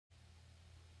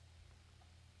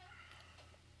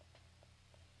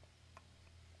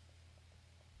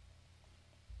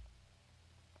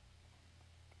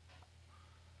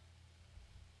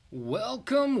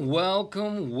Welcome,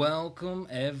 welcome, welcome,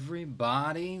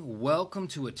 everybody. Welcome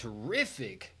to a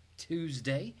terrific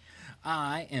Tuesday.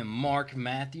 I am Mark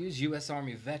Matthews, U.S.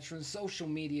 Army veteran, social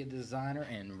media designer,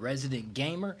 and resident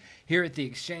gamer here at the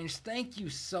Exchange. Thank you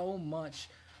so much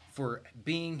for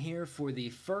being here for the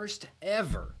first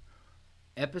ever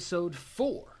episode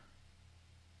 4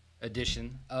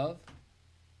 edition of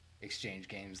Exchange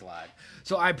Games Live.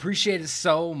 So I appreciate it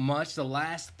so much. The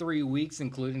last 3 weeks,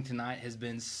 including tonight, has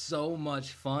been so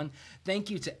much fun.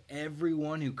 Thank you to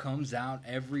everyone who comes out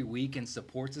every week and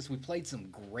supports us. We played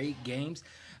some great games.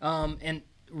 And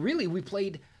really, we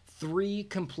played 3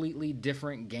 completely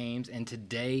different games, and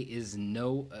today is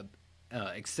no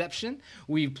exception.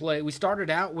 We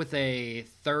started out with a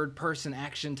third-person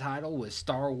action title with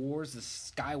Star Wars: The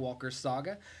Skywalker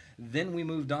Saga. Then we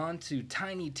moved on to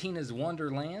Tiny Tina's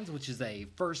Wonderlands, which is a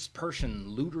first-person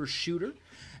looter shooter.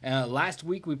 Last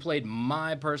week we played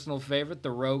my personal favorite, the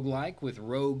roguelike, with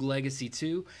Rogue Legacy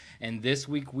 2. And this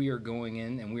week we are going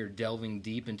in and we are delving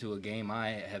deep into a game I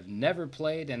have never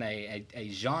played, and a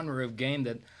genre of game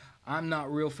that I'm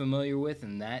not real familiar with,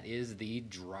 and that is the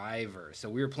driver.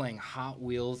 So we're playing Hot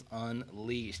Wheels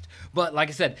Unleashed. But like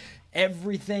I said,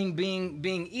 everything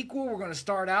being equal, we're going to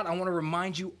start out. I want to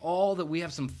remind you all that we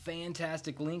have some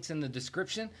fantastic links in the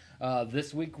description.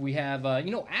 This week we have,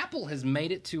 Apple has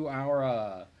made it to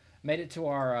our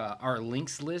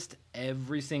links list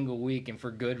every single week, and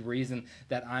for good reason.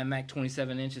 That iMac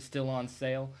 27-inch is still on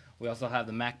sale. We also have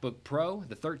the MacBook Pro,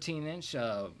 the 13-inch,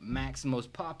 Mac's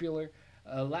most popular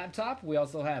laptop. We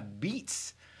also have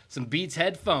Beats, some Beats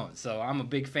headphones. So I'm a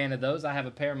big fan of those. I have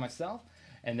a pair myself.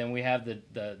 And then we have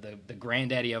the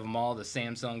granddaddy of them all, the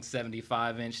Samsung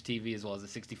 75-inch TV, as well as the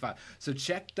 65. So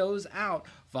check those out.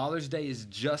 Father's Day is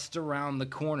just around the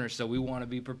corner, so we want to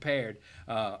be prepared.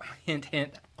 Hint,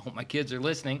 hint. Hope my kids are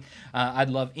listening. I'd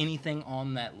love anything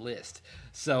on that list.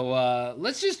 So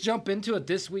let's just jump into it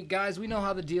this week, guys. We know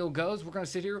how the deal goes. We're going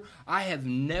to sit here. I have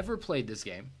never played this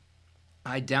game.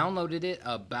 I downloaded it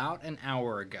about an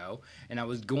hour ago, and I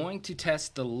was going to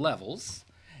test the levels.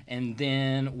 And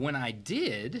then when I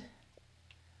did,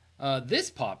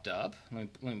 this popped up. Let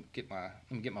me get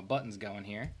my buttons going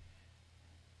here.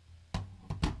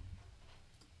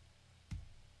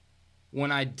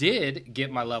 When I did get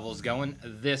my levels going,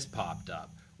 this popped up,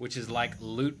 which is like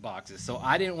loot boxes. So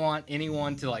I didn't want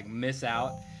anyone to like miss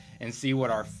out and see what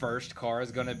our first car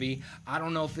is going to be. I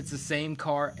don't know if it's the same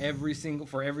car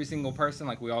for every single person,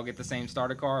 like we all get the same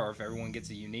starter car, or if everyone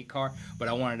gets a unique car, but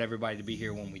I wanted everybody to be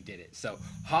here when we did it. So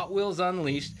Hot Wheels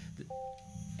Unleashed,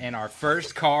 and our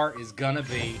first car is going to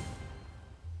be,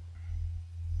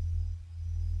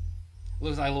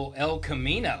 looks like a little El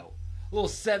Camino, a little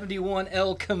 71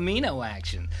 El Camino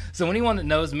action. So anyone that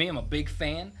knows me, I'm a big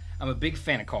fan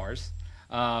of cars.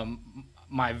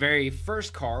 My very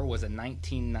first car was a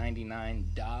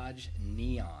 1999 Dodge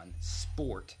Neon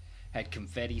Sport. Had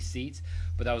confetti seats,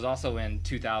 but that was also in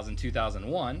 2000,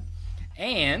 2001.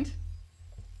 And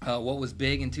what was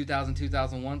big in 2000,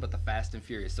 2001, but the Fast and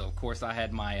Furious. So of course I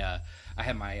had my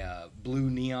blue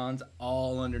neons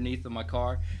all underneath of my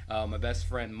car. My best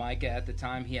friend Micah at the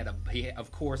time, he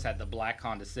of course had the black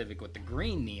Honda Civic with the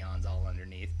green neons all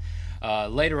underneath.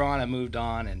 Later on, I moved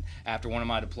on, and after one of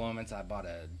my deployments, I bought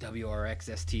a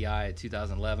WRX STI in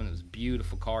 2011. It was a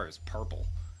beautiful car. It was purple.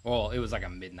 Well, it was like a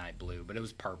midnight blue, but it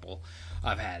was purple.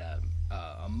 I've had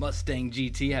a Mustang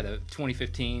GT, had a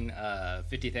 2015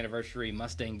 50th anniversary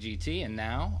Mustang GT, and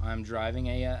now I'm driving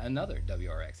another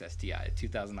WRX STI in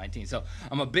 2019. So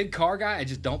I'm a big car guy. I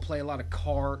just don't play a lot of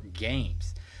car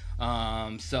games.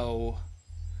 So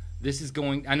this is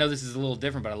going, I know this is a little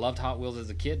different, but I loved Hot Wheels as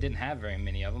a kid. Didn't have very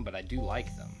many of them, but I do like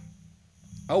them.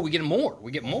 Oh, we get more.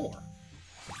 We get more.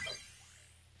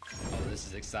 Oh, this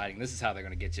is exciting. This is how they're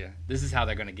going to get you. This is how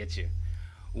they're going to get you.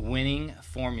 Winning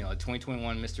Formula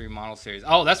 2021 Mystery Model Series.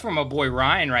 Oh, that's from my boy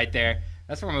Ryan right there.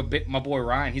 That's from my boy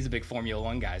Ryan. He's a big Formula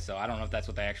 1 guy, so I don't know if that's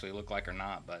what they actually look like or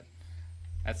not, but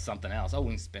that's something else. Oh, we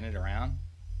can spin it around.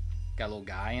 Got a little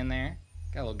guy in there.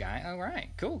 Got a little guy. All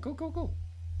right. Cool, cool, cool, cool.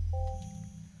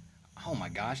 Oh my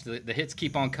gosh, the hits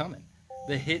keep on coming.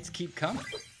 The hits keep coming.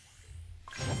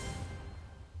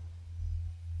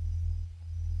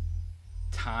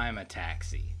 Time a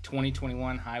Taxi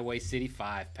 2021 Highway City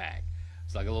 5-pack.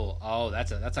 It's like a little, oh,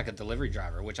 that's like a delivery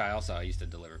driver, which I used to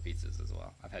deliver pizzas as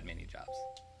well. I've had many jobs.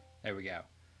 There we go.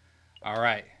 All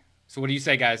right. So what do you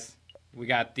say, guys? We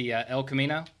got the El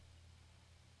Camino.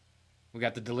 We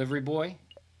got the delivery boy.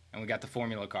 And we got the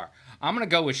Formula car. I'm going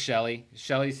to go with Shelly.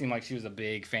 Shelly seemed like she was a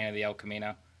big fan of the El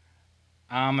Camino.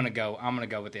 I'm going to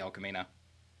go with the El Camino.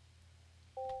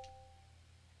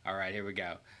 All right, here we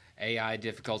go. AI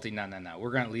difficulty, no.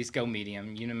 We're going to at least go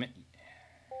medium.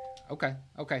 Okay,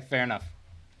 fair enough.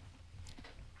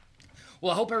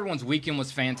 Well, I hope everyone's weekend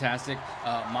was fantastic.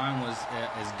 Mine was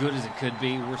as good as it could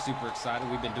be. We're super excited.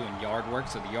 We've been doing yard work,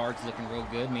 so the yard's looking real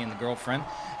good. Me and the girlfriend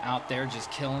out there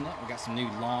just killing it. We got some new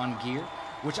lawn gear,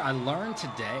 which I learned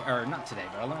today, or not today,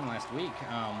 but I learned last week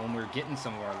when we were getting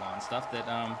some of our lawn stuff that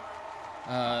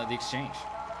the Exchange.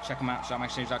 Check them out,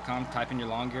 shopmyexchange.com. Type in your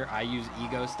lawn gear. I use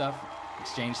Ego stuff.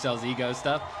 Exchange sells Ego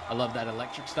stuff. I love that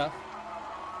electric stuff.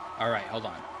 All right, hold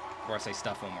on. Before I say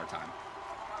stuff one more time.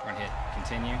 We're going to hit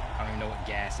continue. I don't even know what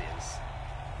gas is.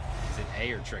 Is it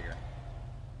A or trigger?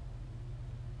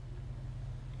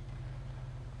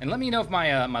 And let me know if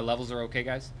my my levels are okay,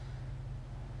 guys.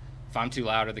 If I'm too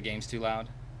loud or the game's too loud.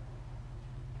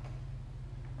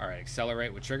 All right,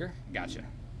 accelerate with trigger. Gotcha.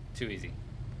 Too easy.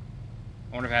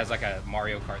 I wonder if it has like a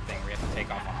Mario Kart thing where you have to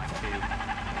take off on like 2.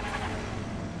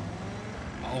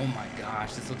 Oh my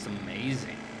gosh, this looks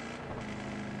amazing.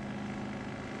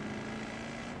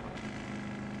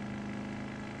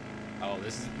 Oh,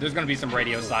 there's going to be some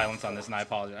radio silence on this, and I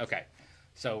apologize. Okay,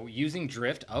 so using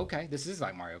drift. Okay, this is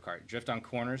like Mario Kart. Drift on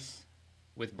corners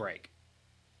with brake.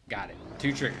 Got it.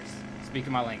 2 triggers.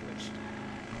 Speaking my language.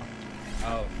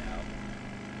 Oh, no.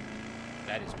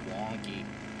 That is wonky.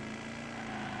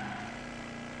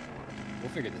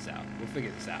 We'll figure this out.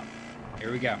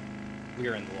 Here we go. We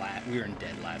are in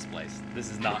dead last place. This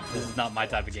is not my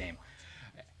type of game.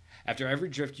 After every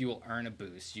drift, you will earn a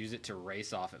boost. Use it to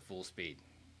race off at full speed.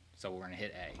 So we're going to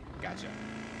hit A. Gotcha.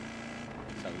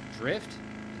 So drift,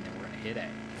 and then we're going to hit A.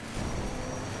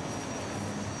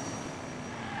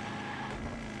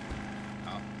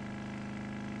 Oh.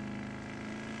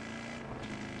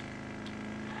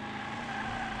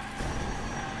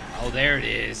 Oh, there it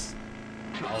is.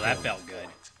 Oh, that felt good.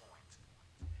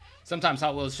 Sometimes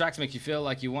Hot Wheels tracks make you feel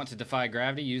like you want to defy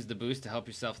gravity. Use the boost to help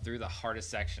yourself through the hardest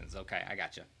sections. Okay, I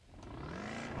gotcha.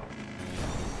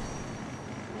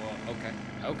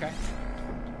 Okay.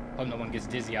 Hope no one gets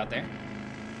dizzy out there.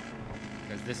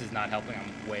 Because this is not helping.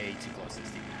 I'm way too close to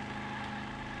Steve.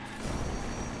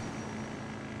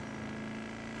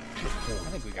 I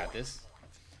think we got this.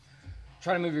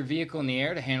 Try to move your vehicle in the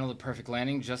air to handle the perfect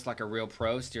landing just like a real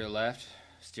pro. Steer left,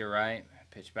 steer right,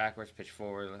 pitch backwards, pitch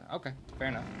forward. Okay, fair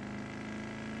enough.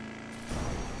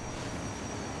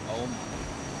 Oh my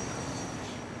gosh.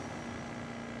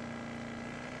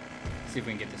 See if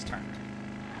we can get this turned.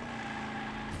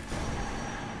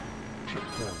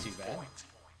 Not too bad.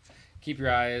 Keep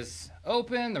your eyes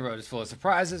open. The road is full of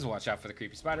surprises. Watch out for the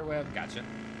creepy spider web. Gotcha.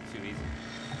 Too easy.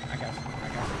 I got you.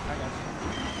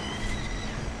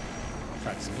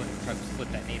 Try to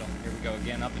split that needle. Here we go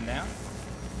again, up and down.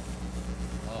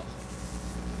 Oh.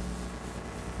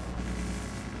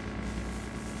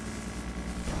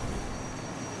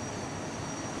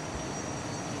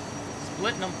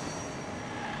 Splitting them.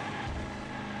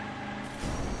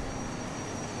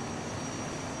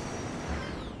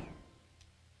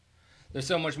 There's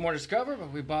so much more to discover,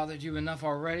 but we bothered you enough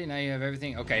already. Now you have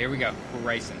everything. Okay, here we go. We're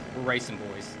racing. We're racing,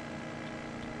 boys.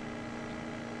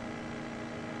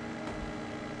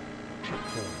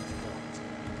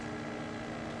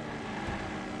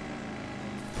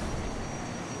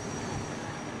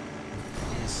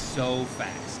 It is so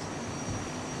fast.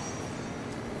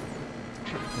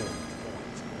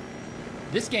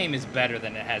 This game is better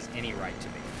than it has any right to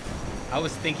be. I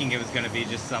was thinking it was going to be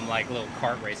just some like little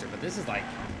kart racer, but this is like...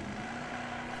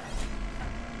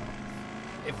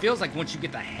 It feels like once you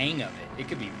get the hang of it, it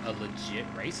could be a legit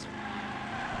racer.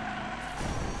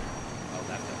 Oh,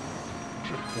 that felt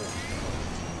cool.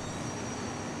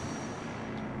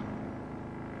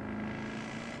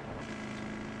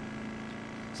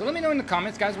 So let me know in the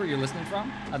comments, guys, where you're listening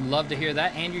from. I'd love to hear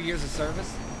that, and your years of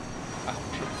service.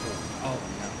 Oh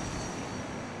no.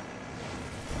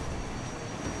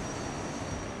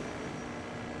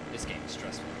 This game is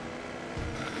stressful.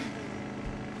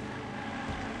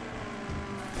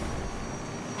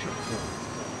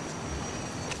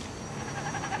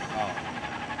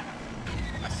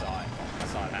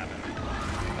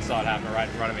 I saw it happen right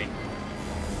in front of me.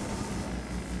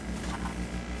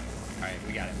 Alright,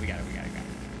 we got it.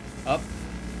 Up,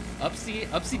 upsy,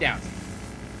 downsy.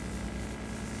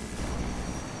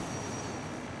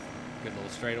 Good little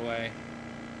straightaway.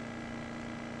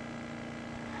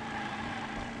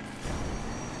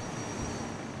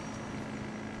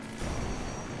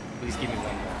 Please give me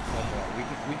one more.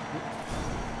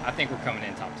 I think we're coming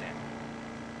in top 10.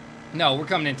 No, we're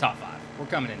coming in top 5. We're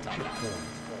coming in top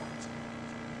 5.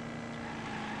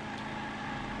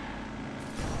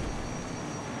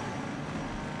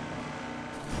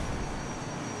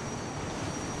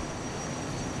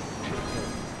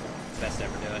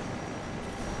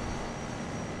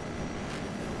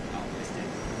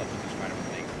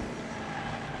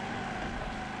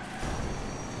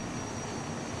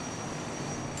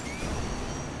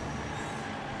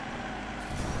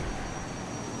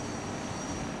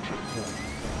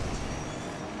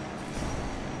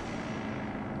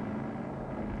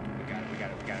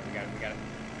 got it.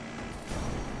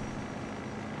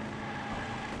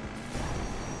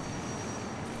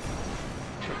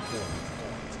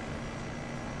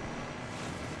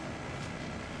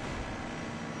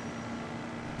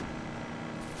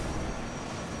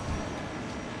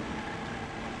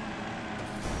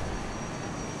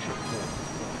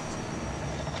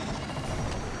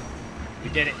 We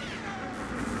did it.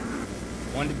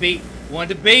 One to beat. One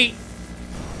to beat.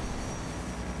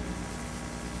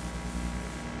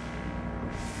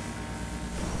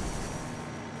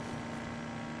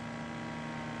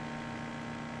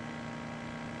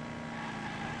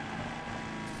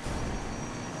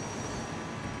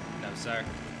 No, sir.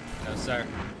 No, sir.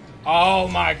 Oh,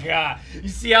 my God. You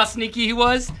see how sneaky he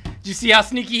was? Did you see how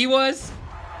sneaky he was?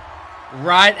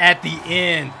 Right at the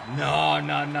end. No,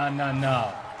 no, no, no,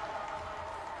 no.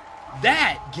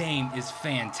 That game is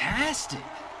fantastic.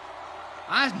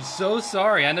 I'm so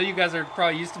sorry. I know you guys are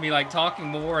probably used to me like talking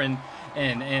more and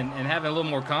having a little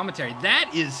more commentary.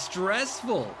 That is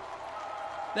stressful.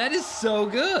 That is so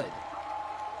good.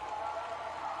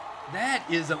 That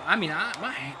is, I mean,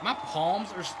 my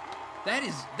palms are, that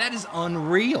is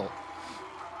unreal.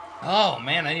 Oh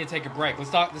man, I need to take a break.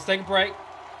 Let's take a break.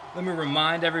 Let me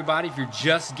remind everybody, if you're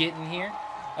just getting here,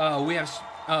 we have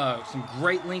some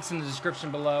great links in the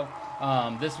description below.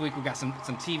 This week we've got some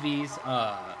TVs,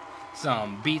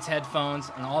 some Beats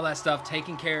headphones, and all that stuff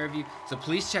taking care of you. So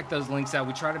please check those links out.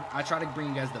 I try to bring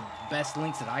you guys the best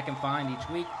links that I can find each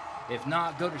week. If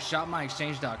not, go to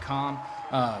shopmyexchange.com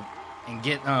and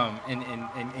get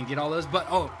and get all those. But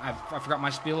I forgot my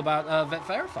spiel about Vet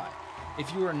Verified.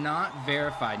 If you are not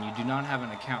verified and you do not have an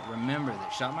account, remember that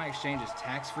Shop My Exchange is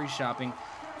tax-free shopping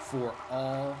for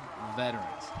all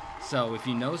veterans. So if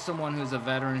you know someone who's a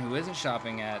veteran who isn't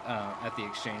shopping at the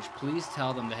exchange, please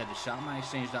tell them to head to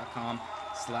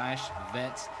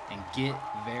shopmyexchange.com/vets and get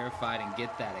verified and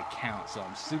get that account. So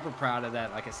I'm super proud of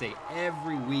that. Like I say,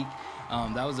 every week,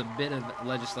 that was a bit of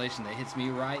legislation that hits me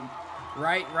right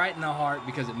in the heart,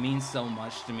 because it means so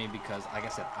much to me. Because, like I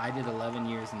said, I did 11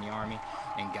 years in the Army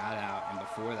and got out, and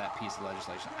before that piece of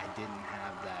legislation, I didn't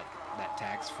have that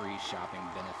tax-free shopping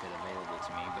benefit available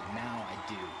to me, but now I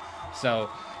do. So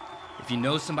if you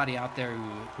know somebody out there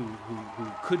who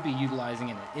could be utilizing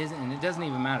it and it isn't, and it doesn't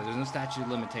even matter, there's no statute of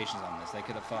limitations on this. They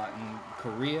could have fought in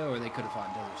Korea, or they could have fought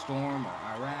in Desert Storm or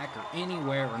Iraq or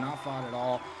anywhere, or not fought at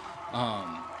all.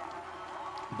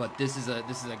 But this is a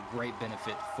great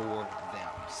benefit for them.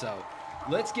 So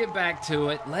let's get back to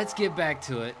it.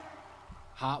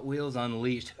 Hot Wheels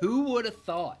Unleashed. Who would have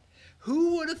thought?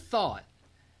 Who would have thought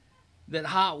that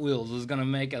Hot Wheels was going to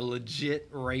make a legit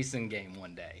racing game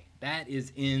one day? That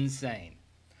is insane.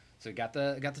 So we got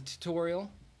the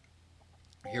tutorial.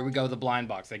 Here we go, the blind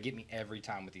box. They get me every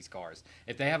time with these cars.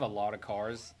 If they have a lot of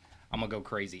cars, I'm going to go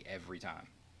crazy every time.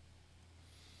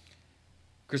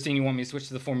 Christine, you want me to switch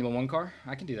to the Formula 1 car?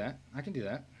 I can do that.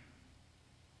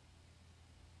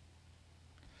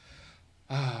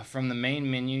 From the main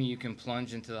menu, you can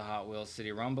plunge into the Hot Wheels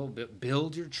City Rumble,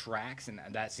 build your tracks, and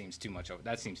that seems too much over.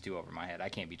 That seems too over my head. I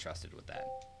can't be trusted with that.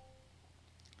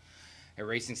 A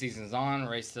racing season's on.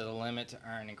 Race to the limit to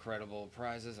earn incredible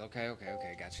prizes. Okay.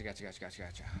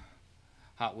 Gotcha.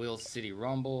 Hot Wheels City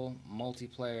Rumble,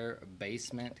 multiplayer,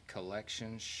 basement,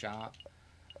 collection, shop.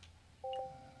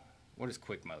 What is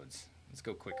quick modes? Let's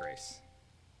go quick race.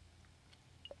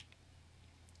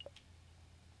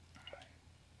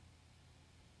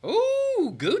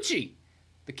 Ooh, Gucci.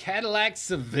 The Cadillac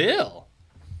Seville.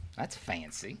 That's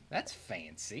fancy.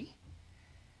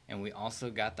 And we also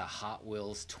got the Hot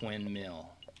Wheels Twin Mill.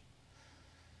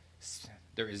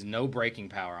 There is no braking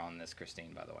power on this,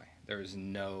 Christine, by the way. There's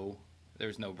no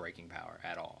braking power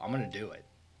at all. I'm going to do it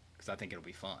because I think it'll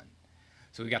be fun.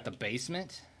 So we got the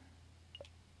basement.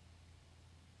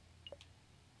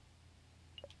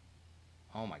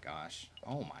 Oh my gosh.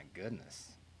 Oh my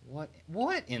goodness. What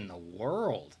in the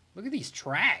world? Look at these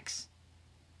tracks.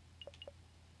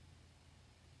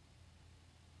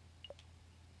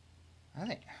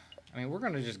 I mean, we're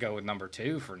going to just go with number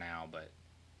 2 for now, but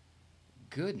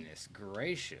goodness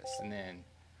gracious. And then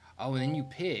you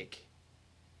pick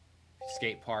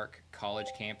skate park, college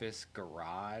campus,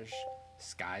 garage,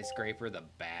 skyscraper, the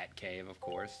Bat Cave, of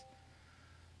course.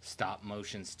 Stop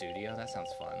motion studio. That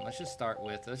sounds fun. Let's just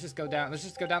go down.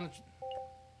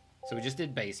 So we just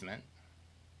did basement.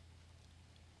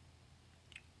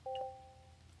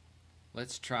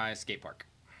 Let's try skate park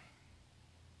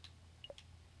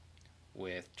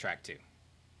with track 2.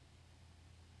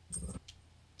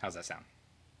 How's that sound?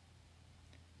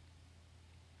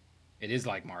 It is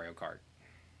like Mario Kart.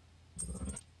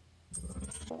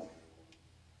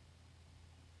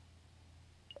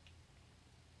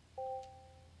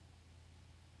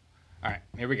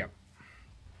 here we go.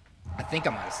 I think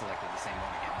I might have selected the same one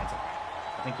again. That's okay.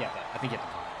 I think you have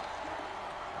to find it.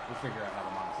 We'll figure out how the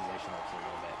monetization works a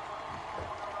little bit.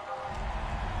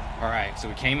 All right, so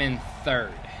we came in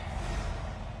third.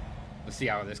 Let's see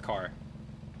how this car.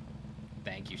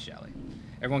 Thank you, Shelly.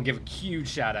 Everyone give a huge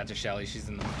shout out to Shelly. She's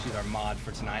our mod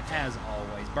for tonight, as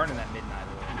always, burning that midnight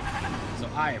oil. So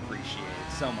I appreciate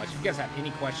it so much. If you guys have any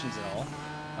questions at all,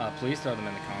 please throw them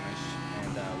in the comments,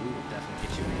 and we will definitely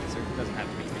get you an answer. It doesn't have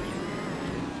to be me.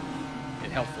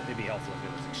 It'd be helpful if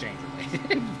it was exchange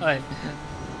related. But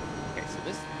okay, so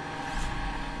this.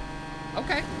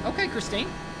 Okay, Christine.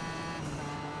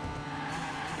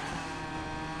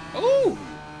 Ooh!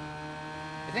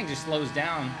 The thing just slows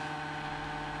down.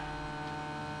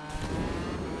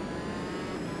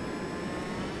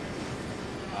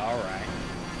 Alright.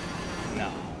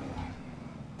 No.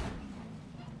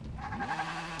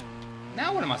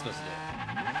 Now what am I supposed to do?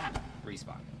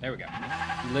 Respawn. There we go.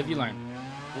 You live, you learn.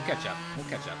 We'll catch up. We'll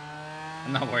catch up.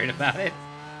 I'm not worried about it.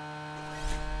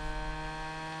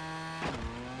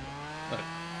 Look,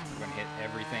 we're going to hit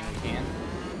everything we can.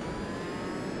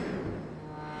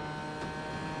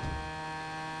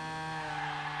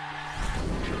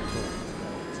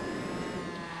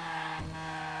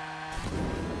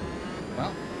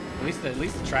 Well, at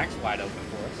least the track's wide open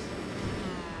for us.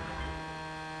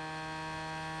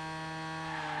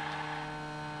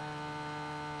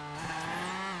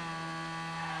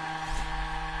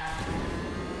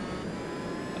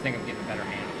 I think I'm getting a better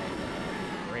handle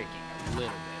on braking a little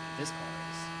bit. This car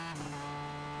is.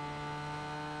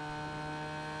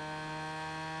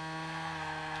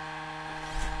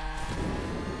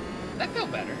 That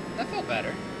felt better. That felt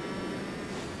better.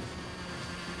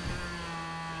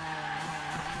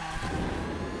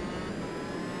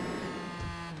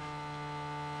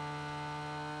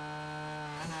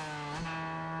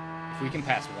 If we can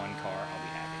pass one car, I'll be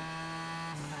happy.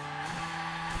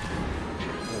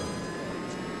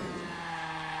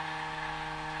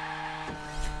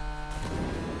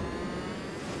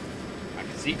 I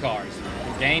can see cars.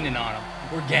 We're gaining on them.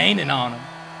 We're gaining on them.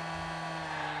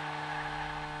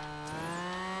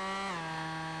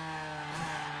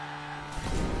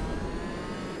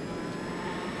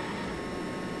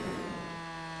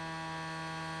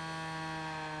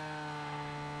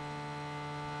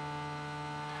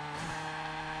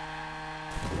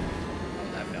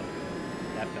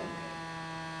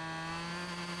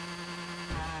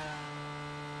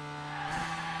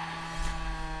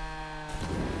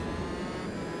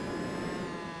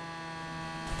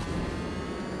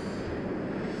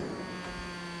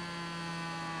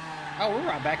 Oh, we're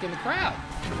right back in the crowd.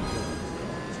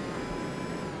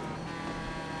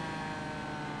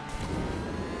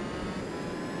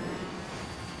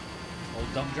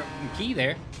 Old dump truck and key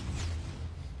there.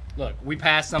 Look, we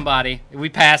passed somebody. We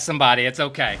passed somebody. It's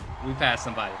okay. We passed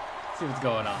somebody. Let's see what's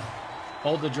going on.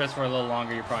 Hold the dress for a little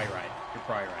longer. You're probably right. You're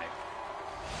probably right.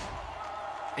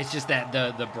 It's just that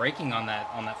the braking on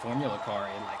that Formula car,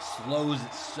 it like slows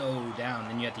it so down.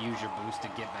 Then you have to use your boost to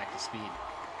get back to speed.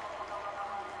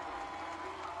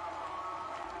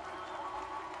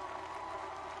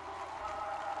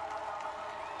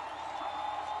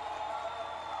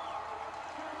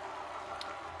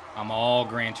 I'm all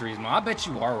Gran Turismo. I bet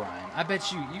you are, Ryan. I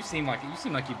bet you seem like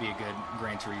you'd be a good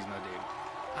Gran Turismo dude.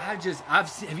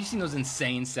 Have you seen those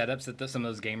insane setups that some of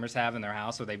those gamers have in their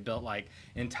house where they built like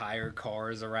entire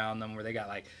cars around them, where they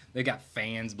got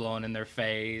fans blowing in their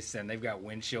face and they've got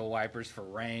windshield wipers for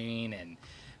rain, and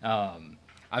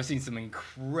I've seen some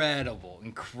incredible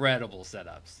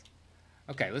setups.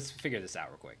 Okay, let's figure this out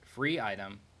real quick. Free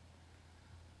item.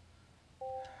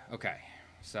 Okay.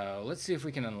 So let's see if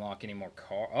we can unlock any more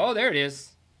car. Oh, there it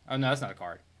is. Oh, no, that's not a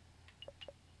card.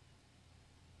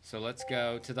 So let's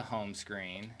go to the home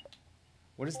screen.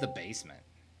 What is the basement?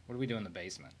 What do we do in the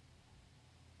basement?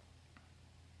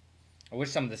 I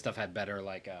wish some of this stuff had better,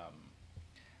 like,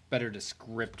 better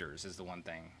descriptors is the one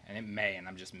thing. And it may, and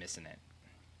I'm just missing it.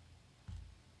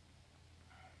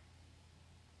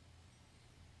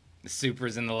 The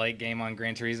Supra's in the late game on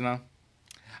Gran Turismo.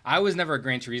 I was never a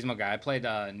Gran Turismo guy. I played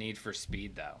Need for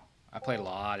Speed, though. I played a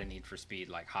lot of Need for Speed,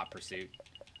 like Hot Pursuit.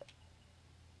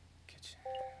 Kitchen.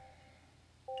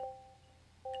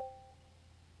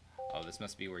 Oh, this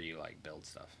must be where you, like, build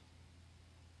stuff.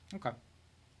 Okay.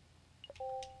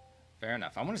 Fair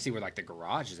enough. I want to see where, like, the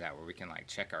garage is at, where we can, like,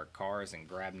 check our cars and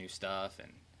grab new stuff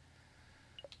and...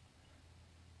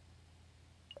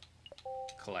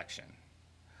 Collection.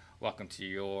 Welcome to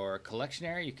your collection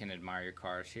area. You can admire your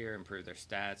cars here, improve their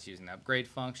stats using the upgrade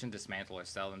function, dismantle or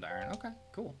sell them to earn. Okay,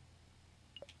 cool.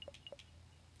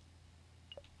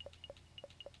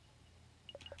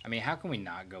 I mean, how can we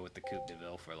not go with the Coupe de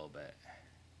Ville for a little bit?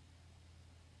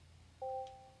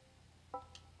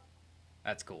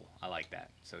 That's cool. I like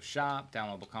that. So shop,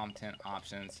 downloadable content,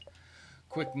 options,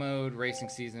 quick mode, racing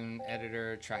season,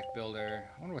 editor, track builder.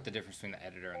 I wonder what the difference between the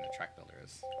editor and the track builder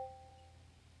is.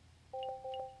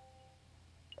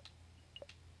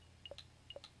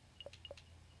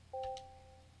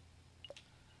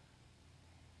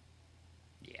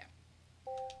 Yeah.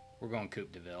 We're going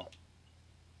Coupe de Ville.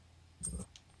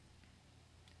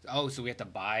 Oh, so we have to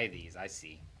buy these. I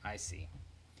see. I see.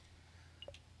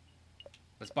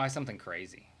 Let's buy something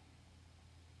crazy.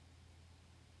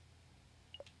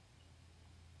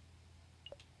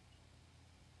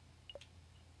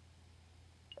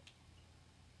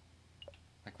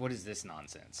 Like, what is this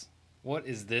nonsense? What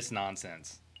is this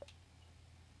nonsense?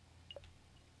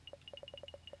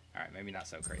 All right, maybe not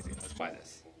so crazy. Let's buy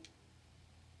this.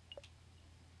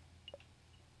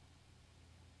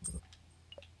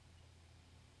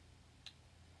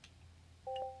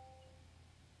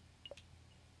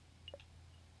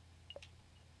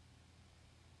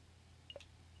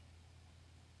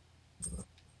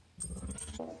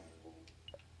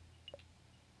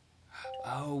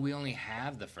 Oh, we only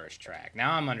have the first track.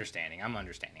 Now I'm understanding. I'm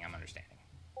understanding.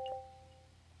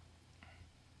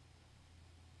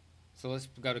 So let's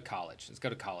go to college. Let's go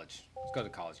to college. Let's go to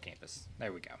college campus.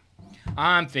 There we go.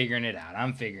 I'm figuring it out.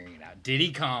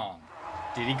 Diddy Kong.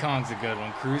 Diddy Kong's a good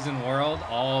one. Cruising World,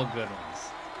 all good ones.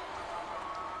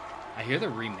 I hear they're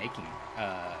remaking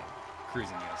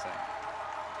Cruising USA.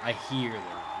 I hear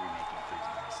they're remaking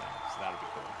Cruising USA, so that'll be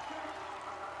cool.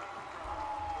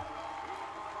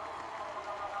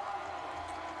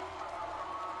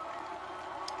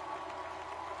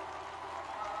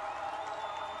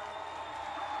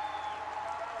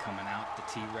 Coming out the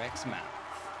T-Rex mouth.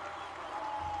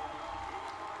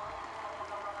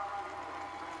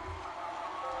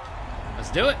 Let's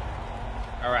do it.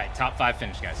 All right, top 5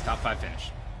 finish, guys. Top 5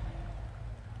 finish.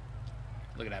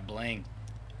 Look at that bling.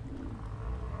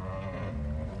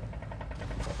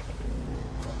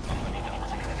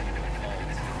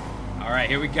 All right,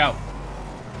 here we go.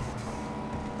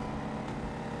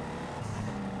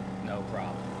 No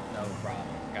problem. No problem.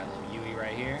 Got a little UE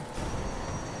right here.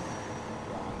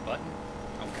 Wrong button.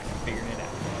 Okay, figuring it out.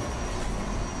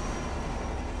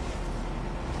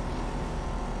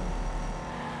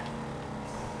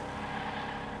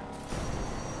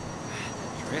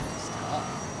 The drift is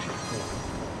tough.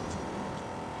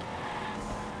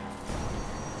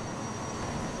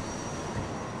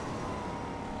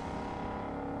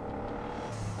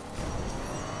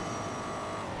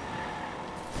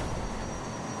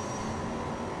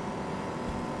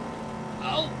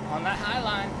 Oh, on that high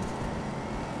line.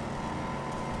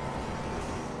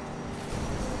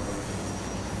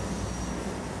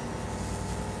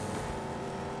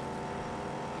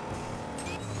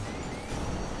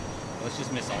 Let's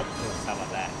just miss all the course. How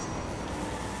about that?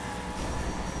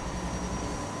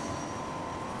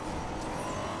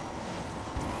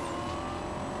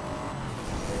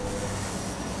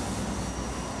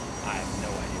 I have no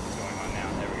idea what's going on now.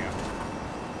 There we go.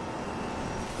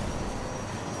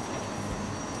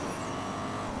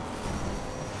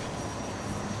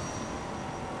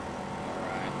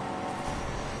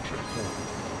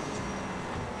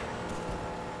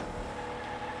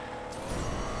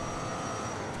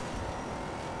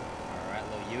 All right,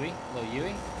 little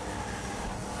Yui.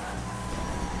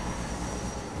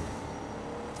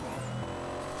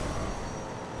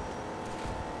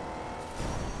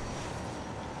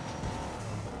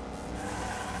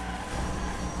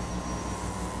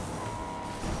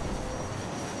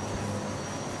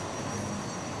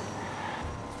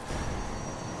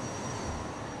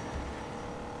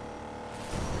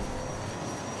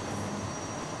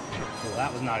 Cool,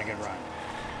 that was not a good run.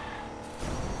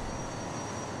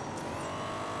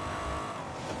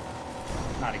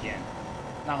 Not again.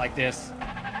 Not like this.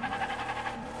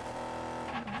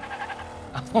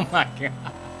 Oh my god.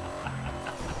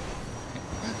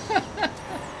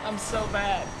 I'm so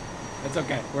bad. It's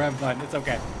okay. We're having fun. It's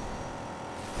okay.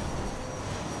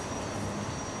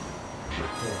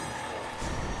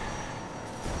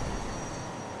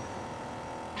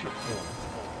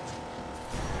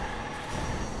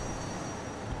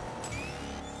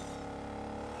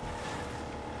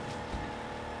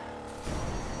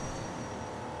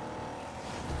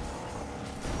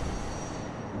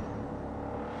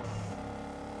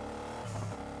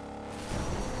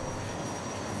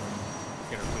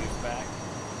 Get her boost back.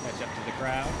 Catch up to the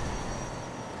crowd.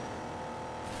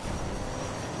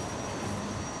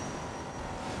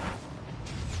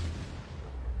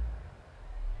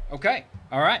 Okay.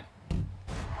 All right.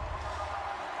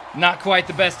 Not quite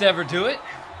the best ever to it.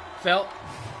 Felt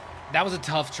that was a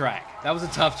tough track. That was a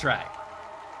tough track.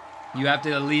 You have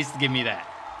to at least give me that.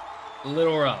 A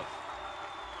little rough.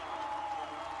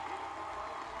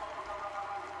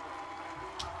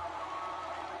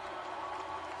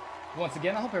 Once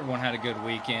again, I hope everyone had a good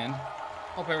weekend.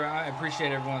 I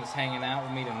appreciate everyone that's hanging out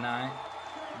with me tonight.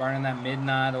 Burning that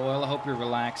midnight oil. I hope you're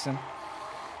relaxing.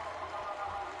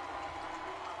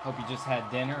 Hope you just had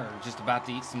dinner or just about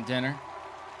to eat some dinner.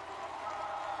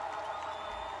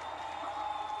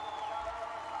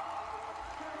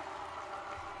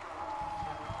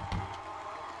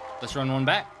 Let's run one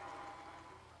back.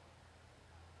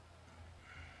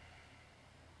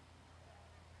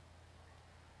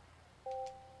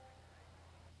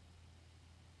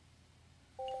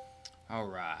 All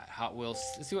right, Hot Wheels.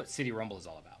 Let's see what City Rumble is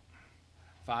all about.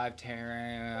 5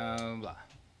 Terra, blah.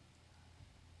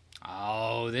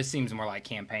 Oh, this seems more like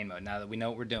campaign mode now that we know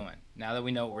what we're doing.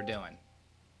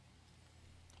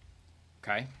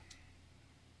 Okay.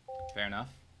 Fair enough.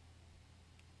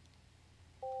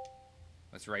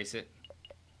 Let's race it.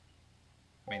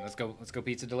 I mean, let's go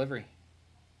pizza delivery.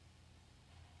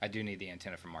 I do need the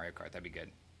antenna from Mario Kart. That'd be good.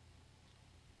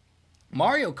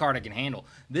 Mario Kart I can handle.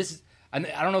 This, I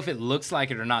don't know if it looks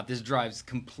like it or not. This drives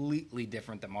completely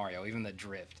different than Mario, even the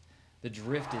drift. The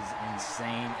drift is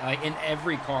insane. Like, in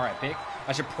every car I pick,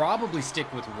 I should probably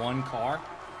stick with one car.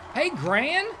 Hey,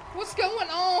 Gran, what's going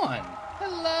on?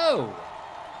 Hello.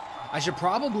 I should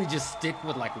probably just stick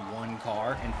with, like, one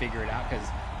car and figure it out, because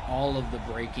all of the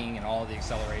braking and all of the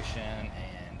acceleration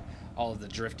and all of the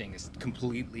drifting is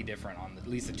completely different on at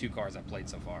least the 2 cars I've played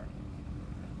so far.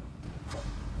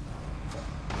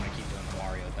 I'm going to keep doing the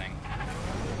Mario thing.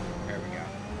 There we go.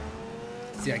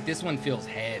 See, like, this one feels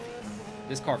heavy.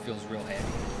 This car feels real heavy.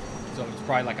 So it's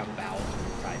probably like a Bowser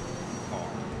type car.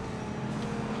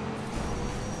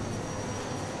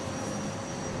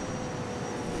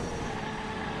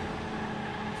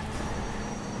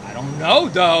 I don't know,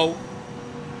 though.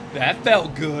 That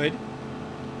felt good.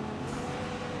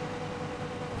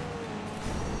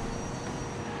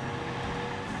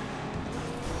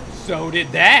 So did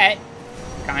that.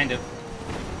 Kind of.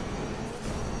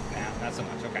 Nah, not so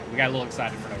much. Okay, we got a little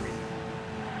excited for no reason.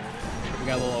 We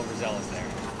got a little overzealous there.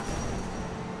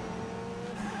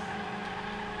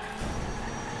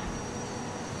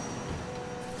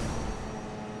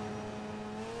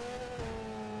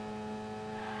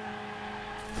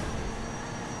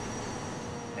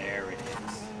 There it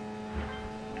is.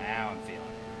 Now I'm feeling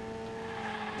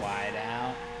it. Wide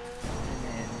out. And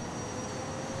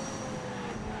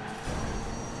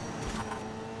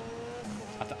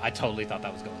then I totally thought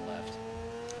that was going left.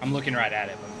 I'm looking right at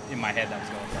it, but in my head that was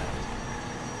going left.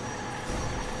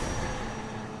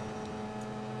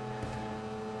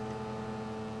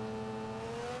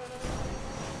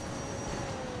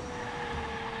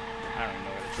 I don't even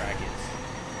know where the track is.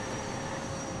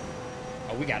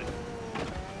 Oh, we got it.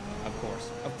 Of course.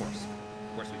 Of course.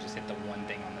 Of course, we just hit the one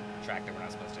thing on the track that we're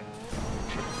not supposed to.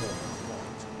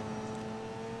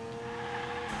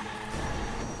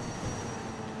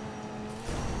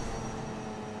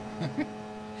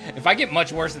 If I get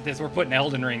much worse at this, we're putting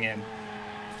Elden Ring in.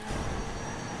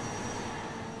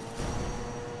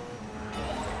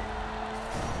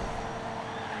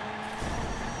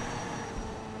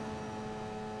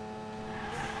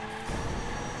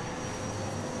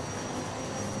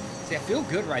 See, I feel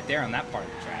good right there on that part of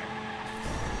the track.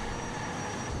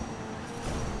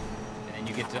 And then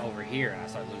you get to over here and I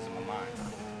start losing my mind.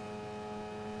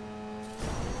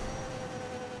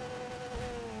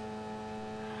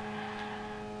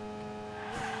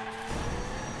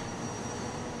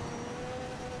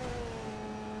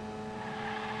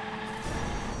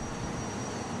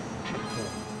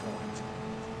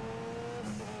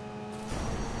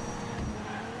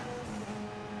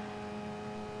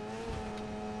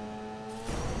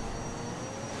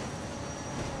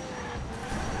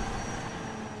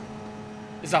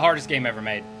 It's the hardest game ever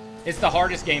made. It's the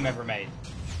hardest game ever made.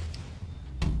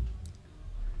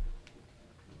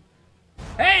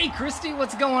 Hey, Christy,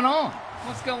 what's going on?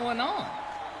 What's going on?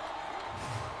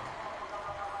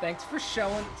 Thanks for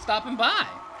stopping by.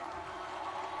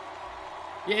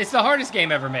 Yeah, it's the hardest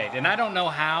game ever made, and I don't know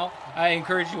how. I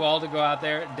encourage you all to go out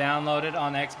there, download it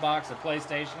on Xbox or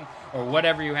PlayStation or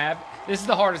whatever you have. This is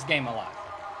the hardest game alive.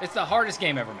 It's the hardest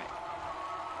game ever made.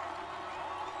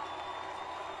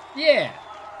 Yeah.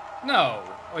 No.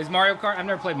 Oh, is Mario Kart? I've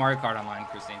never played Mario Kart online,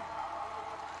 Christine.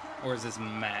 Or is this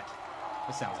Matt?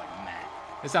 This sounds like Matt.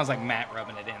 This sounds like Matt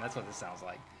rubbing it in. That's what this sounds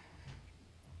like.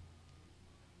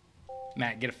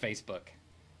 Matt, get a Facebook.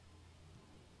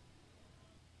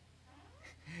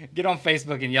 Get on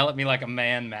Facebook and yell at me like a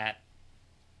man, Matt.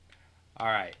 All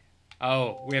right.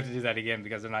 Oh, we have to do that again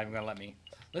because they're not even going to let me.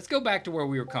 Let's go back to where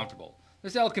we were comfortable.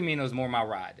 This El Camino is more my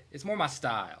ride. It's more my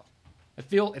style. It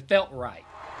felt right.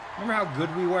 Remember how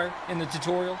good we were in the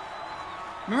tutorial?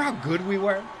 Remember how good we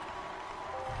were?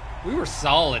 We were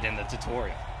solid in the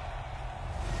tutorial.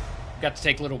 Got to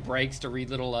take little breaks to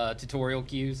read little tutorial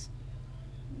cues.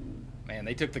 Man,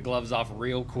 they took the gloves off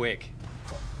real quick.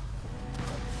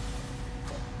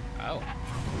 Oh.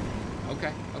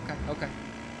 Okay.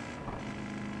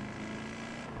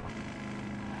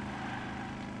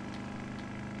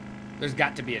 There's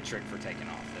got to be a trick for taking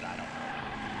off that I don't know.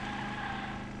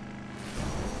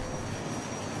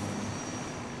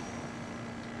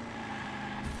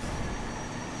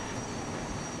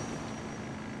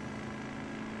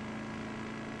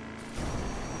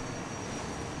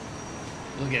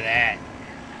 Look at that.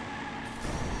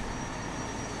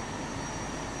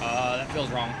 That feels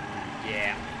wrong.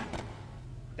 Yeah.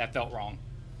 That felt wrong.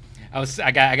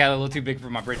 I got a little too big for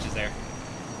my britches there.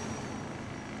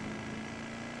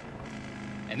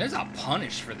 And there's a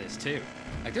punish for this too.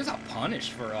 Like there's a punish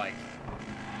for like,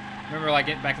 remember like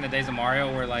back in the days of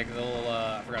Mario where like the little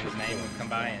I forgot his name would come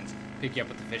by and pick you up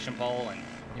with the fishing pole, and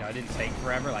you know it didn't take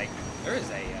forever. Like there is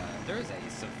a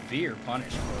severe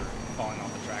punish for falling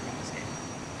off the track on this game.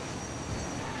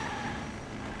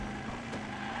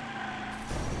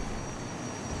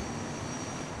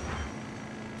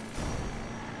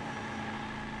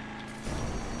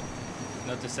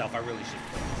 Note to self, I really should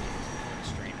play these games before the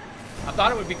stream. I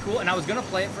thought it would be cool, and I was gonna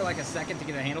play it for like a second to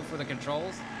get a handle for the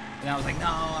controls, and I was like, no,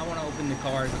 I want to open the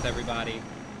cars with everybody.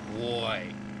 Boy,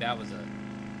 that was a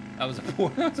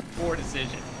poor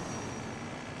decision.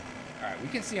 All right, we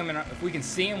can see them. If we can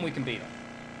see them, we can beat them.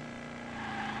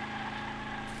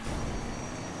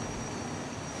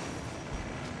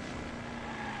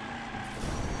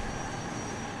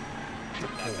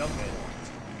 That felt good.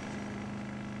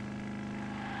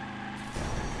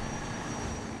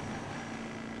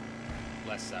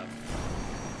 Less so.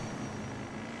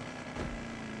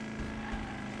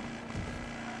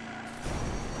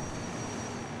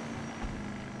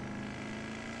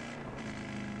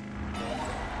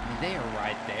 They are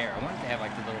right there. I wonder if they have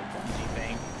like the little bungee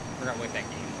thing. I forgot what that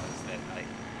game was. That like,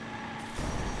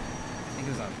 I think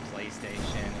it was on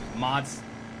PlayStation. It was mods.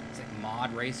 It's like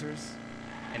Mod Racers,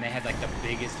 and they had like the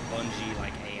biggest bungee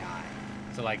like AI.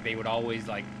 So like they would always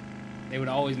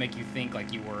make you think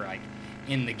like you were like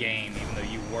in the game, even though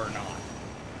you were not.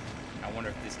 I wonder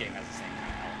if this game has the same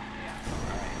kind of element. Yeah.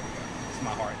 All right. Here we go. This is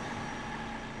my heart.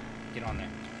 Get on there.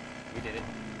 We did it.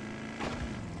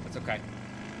 That's okay.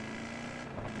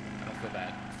 I don't feel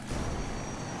bad.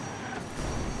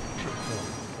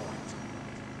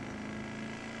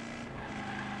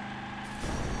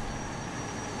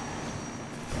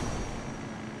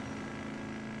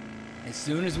 As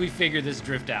soon as we figure this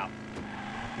drift out,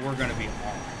 we're gonna be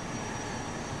on.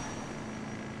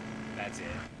 That's it.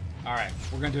 All right,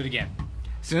 we're gonna do it again.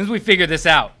 As soon as we figure this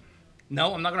out.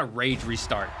 No, I'm not gonna rage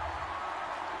restart.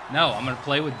 No, I'm gonna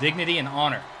play with dignity and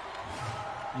honor.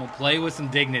 I'm gonna play with some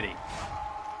dignity.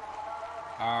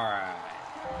 All right.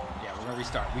 Yeah, we're gonna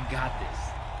restart. We got this.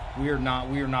 We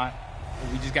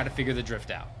just gotta figure the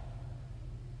drift out.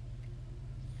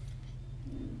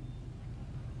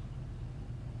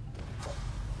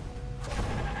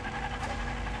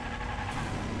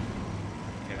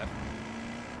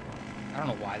 I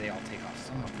don't know why they all take off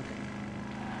so much quicker.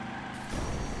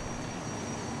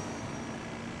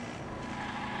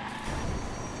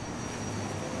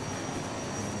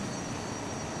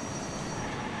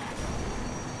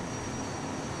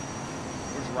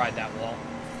 We'll just ride that wall.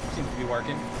 Seems to be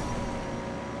working.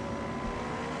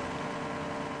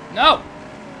 No!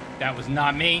 That was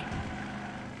not me.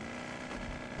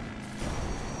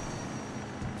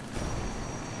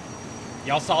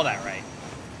 Y'all saw that, right?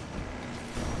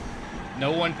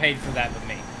 No one paid for that but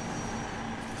me.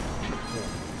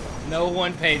 No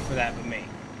one paid for that but me.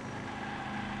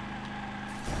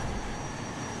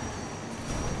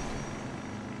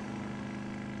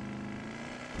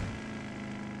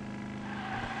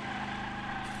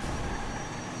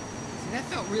 See, that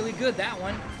felt really good, that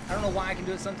one. I don't know why I can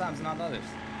do it sometimes and not others.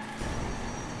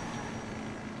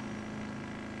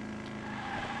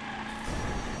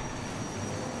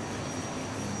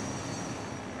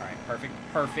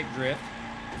 Perfect drift.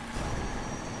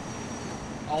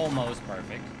 Almost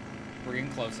perfect. We're getting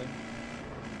closer.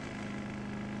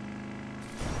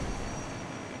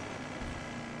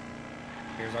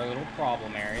 Here's our little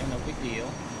problem area. No big deal.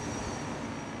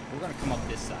 We're going to come up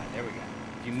this side. There we go.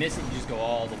 If you miss it, you just go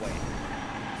all the way.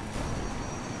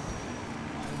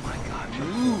 Oh my God,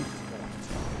 move!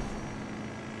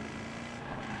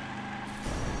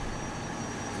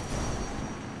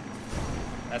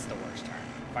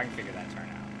 If I can figure that turn out.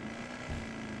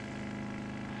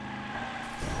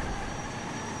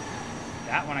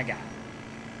 That one I got.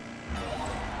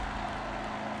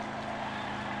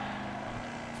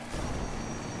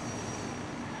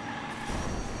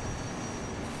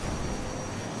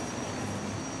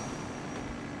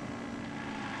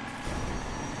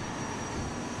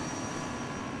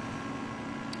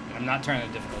 I'm not turning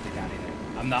the difficulty down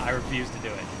either. I'm not. I refuse to do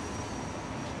it.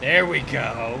 There we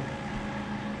go.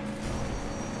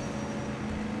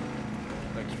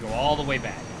 Look, you go all the way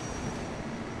back.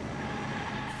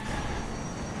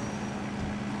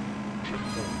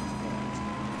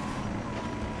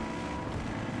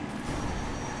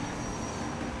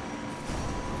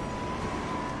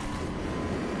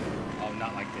 Oh,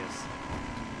 not like this.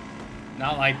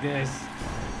 Not like this.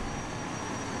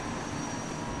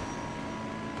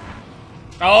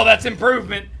 Oh, that's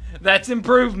improvement. That's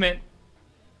improvement.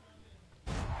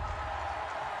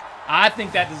 I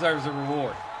think that deserves a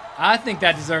reward. I think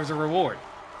that deserves a reward.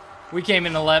 We came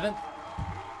in 11th.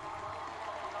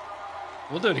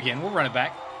 We'll do it again. We'll run it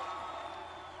back.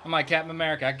 I'm like Captain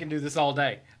America. I can do this all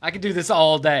day. I can do this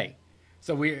all day.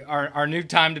 So our new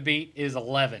time to beat is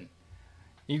 11.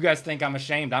 You guys think I'm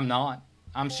ashamed. I'm not.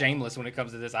 I'm shameless when it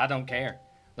comes to this. I don't care.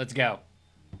 Let's go.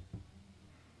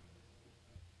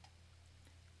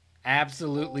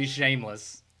 Absolutely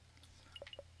shameless.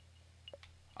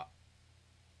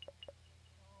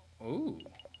 Ooh.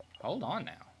 Hold on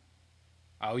now.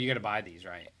 Oh, you gotta buy these,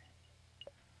 right?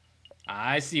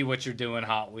 I see what you're doing,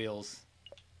 Hot Wheels.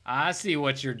 I see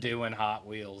what you're doing, Hot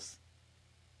Wheels.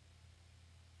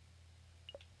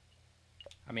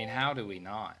 I mean, how do we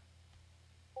not?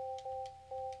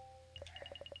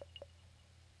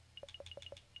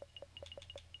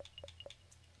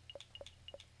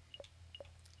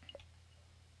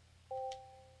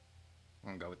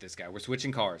 I'm gonna go with this guy. We're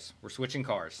switching cars. We're switching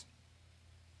cars.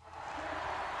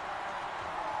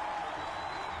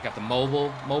 Got the mobile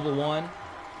one.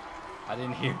 I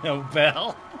didn't hear no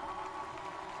bell.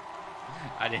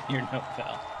 I didn't hear no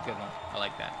bell. Good one. I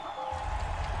like that.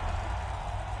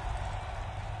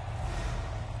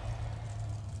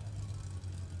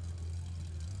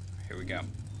 Here we go.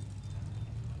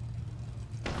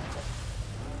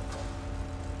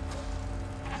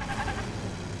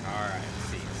 Alright,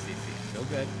 see. Feel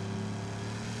good.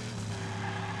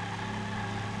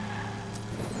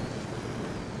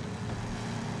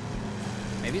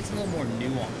 Maybe it's a little more nuanced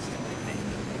than I think.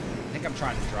 I think I'm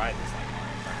trying to drive this like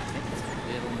Mario Kart. I think it's a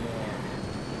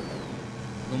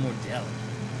little more delicate.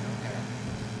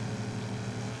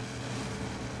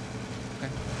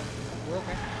 Okay. We're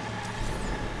okay.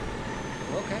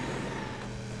 We're okay.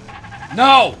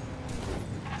 No!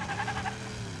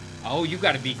 Oh, you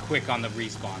gotta be quick on the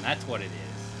respawn. That's what it is.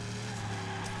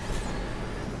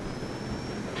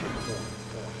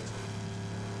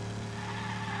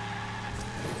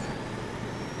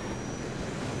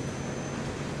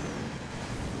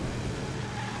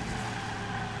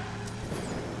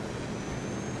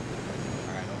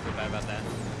 About that.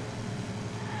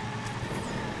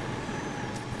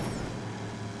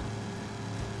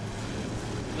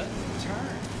 Let's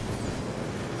turn.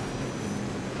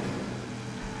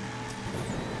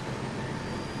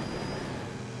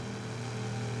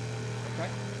 Okay.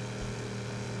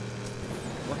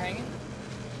 We're hanging.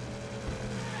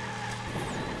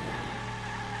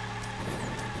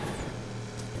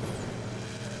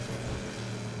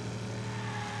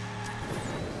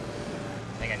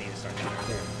 I think I need to start down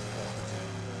there.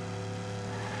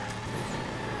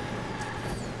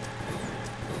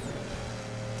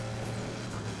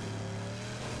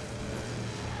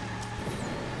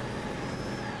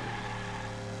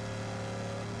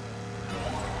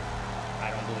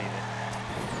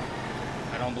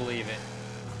 I don't believe it.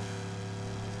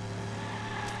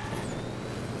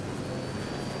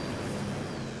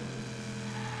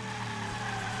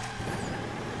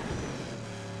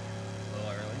 A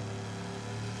little early.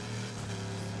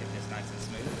 Get this nice and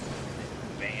smooth.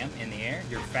 Bam, in the air.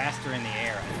 You're faster in the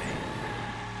air, I think.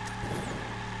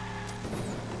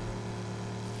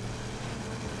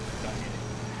 Don't hit it.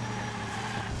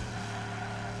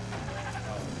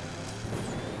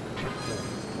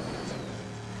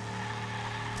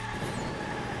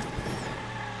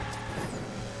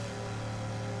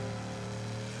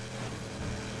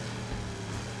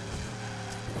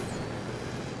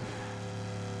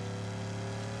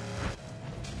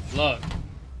 Look,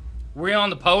 we're on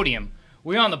the podium.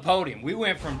 We're on the podium. We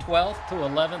went from 12th to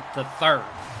 11th to 3rd.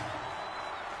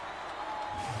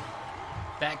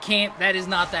 That is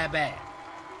not that bad.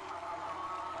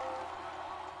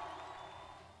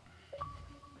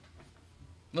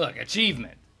 Look,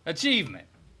 achievement. Achievement.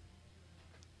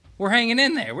 We're hanging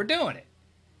in there. We're doing it.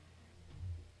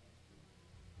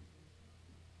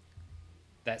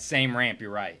 That same ramp, you're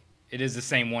right. It is the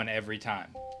same one every time.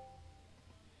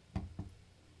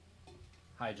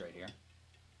 Hydrate here.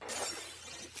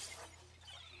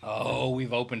 Oh,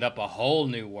 we've opened up a whole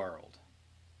new world.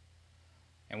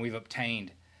 And we've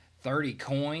obtained 30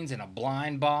 coins and a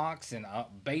blind box and a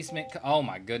basement. Oh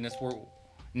my goodness,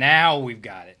 now we've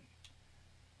got it.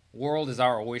 World is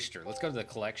our oyster. Let's go to the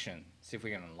collection. See if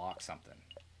we can unlock something.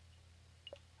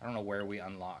 I don't know where we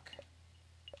unlock.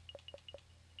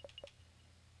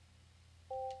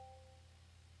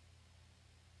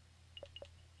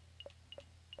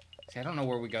 See, I don't know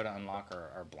where we go to unlock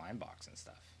our blind box and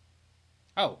stuff.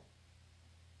 Oh.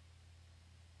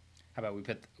 How about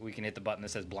we can hit the button that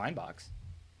says blind box?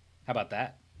 How about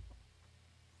that?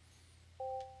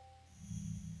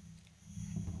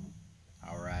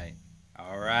 All right.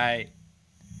 All right.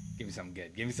 Give me something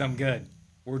good. Give me something good.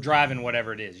 We're driving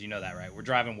whatever it is. You know that, right? We're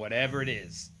driving whatever it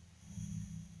is.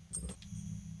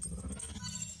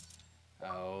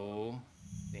 Oh,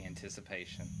 the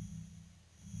anticipation.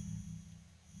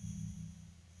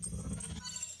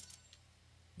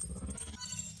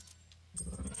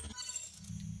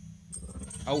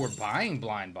 Oh, we're buying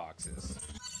blind boxes.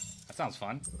 That sounds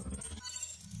fun.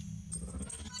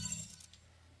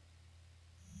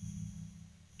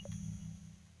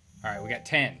 All right, we got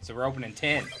 10, so we're opening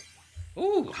 10.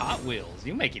 Ooh, Hot Wheels.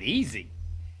 You make it easy.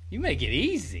 You make it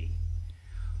easy.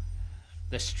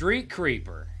 The Street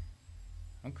Creeper.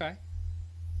 Okay.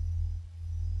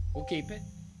 We'll keep it.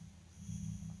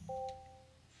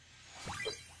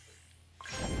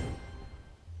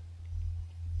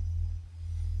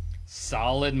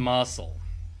 Solid Muscle.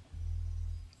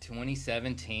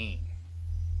 2017.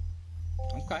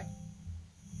 Okay.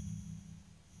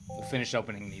 We'll finish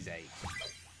opening these 8.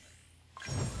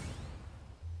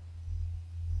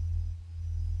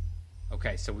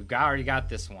 Okay, so we've already got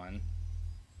this one.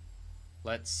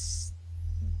 Let's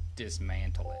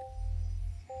dismantle it.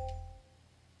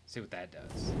 See what that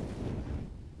does.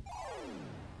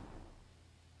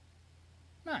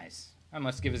 Nice. I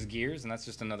must give us gears, and that's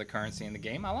just another currency in the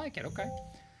game. I like it. Okay.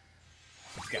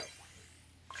 Let's go.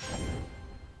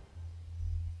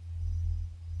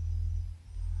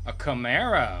 A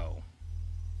Camaro.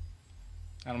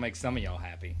 That'll make some of y'all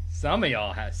happy. Some of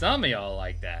y'all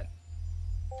like that.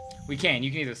 You can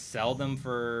either sell them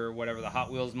for whatever the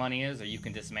Hot Wheels money is, or you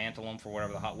can dismantle them for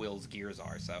whatever the Hot Wheels gears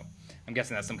are. So I'm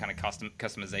guessing that's some kind of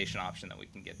customization option that we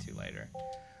can get to later.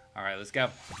 All right, let's go.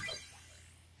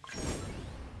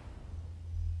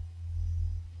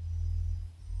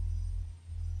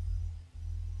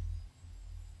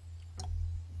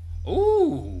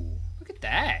 Ooh, look at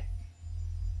that.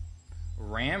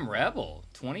 Ram Rebel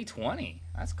 2020.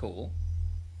 That's cool.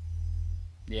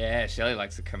 Yeah, Shelly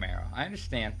likes the Camaro. I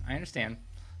understand. I understand.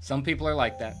 Some people are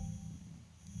like that.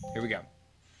 Here we go.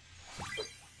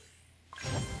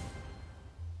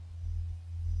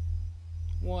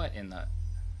 What in the...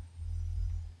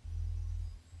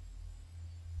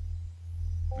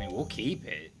 I mean, we'll keep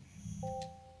it.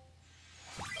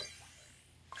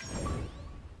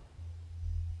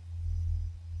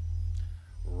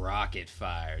 Rocket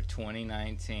Fire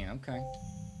 2019. Okay.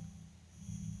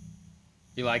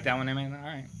 You like that one, man? All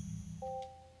right.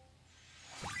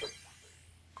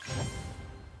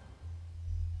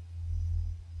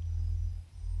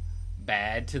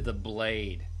 Bad to the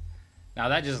Blade. Now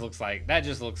that just looks like like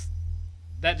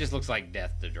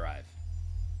death to drive.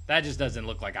 That just doesn't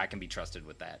look like I can be trusted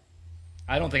with that.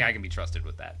 I don't think I can be trusted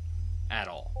with that at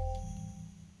all.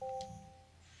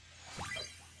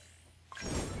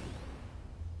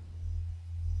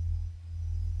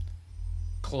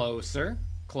 Closer.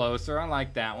 Closer. I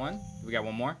like that one. We got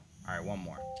one more? All right, one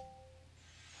more.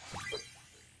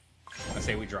 I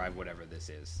say we drive whatever this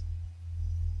is.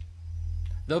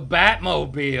 The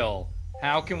Batmobile.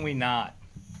 How can we not?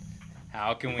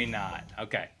 How can we not?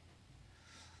 Okay.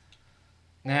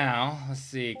 Now, let's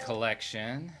see.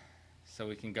 Collection. So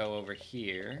we can go over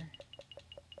here.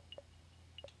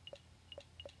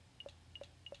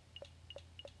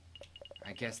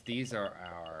 I guess these are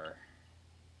our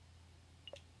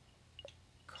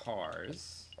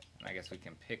cars. And I guess we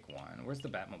can pick one. Where's the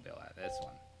Batmobile at? This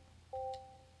one.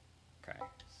 Okay.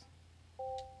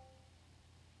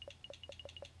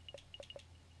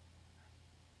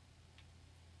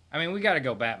 I mean, we gotta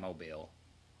go Batmobile.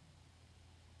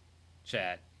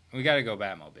 Chat. We gotta go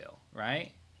Batmobile,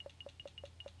 right?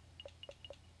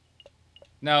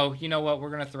 No, you know what? We're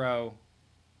gonna throw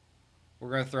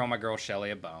my girl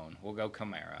Shelly a bone. We'll go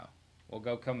Camaro. We'll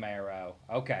go Camaro.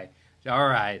 Okay. All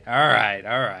right.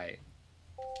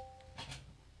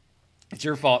 It's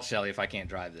your fault, Shelly, if I can't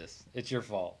drive this. It's your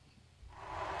fault.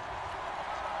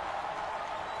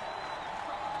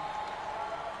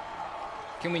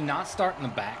 Can we not start in the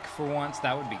back for once?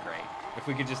 That would be great. If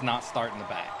we could just not start in the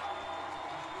back.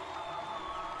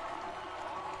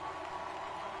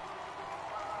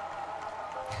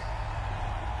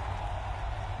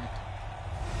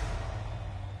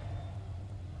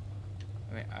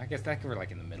 I mean, I guess that could be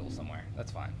like in the middle somewhere.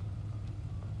 That's fine.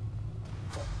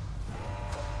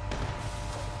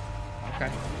 Okay.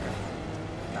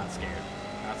 Not scared.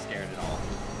 Not scared at all.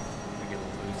 We get a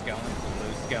little loose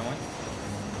going.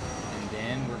 And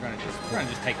then we're gonna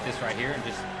just take this right here and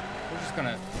we're just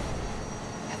gonna.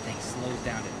 That thing slows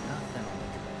down to nothing on the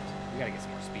drift. We gotta get some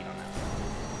more speed on that one.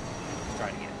 Let's try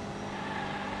it again.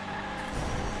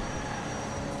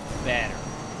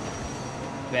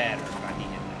 Better if I can hit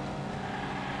that.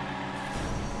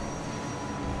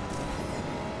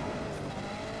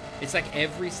 It's like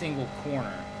every single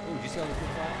corner. Ooh, did you see all the cool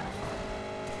flag?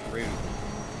 Rude.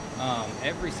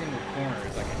 Every single corner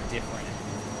is like a different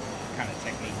kind of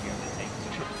technique you have to take.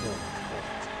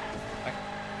 Like,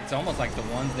 it's almost like the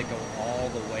ones that go all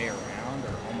the way around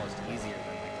are almost easier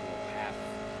than like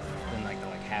the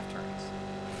little half turns.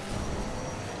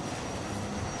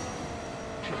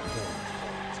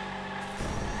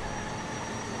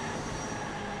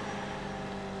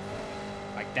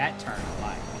 Like that turn I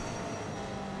like.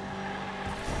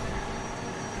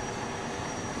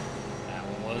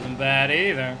 Wasn't bad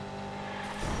either.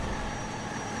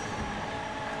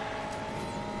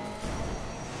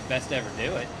 Best to ever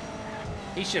do it.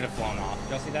 He should have flown off. Did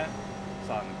y'all see that?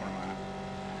 Saw it in the corner of my eye.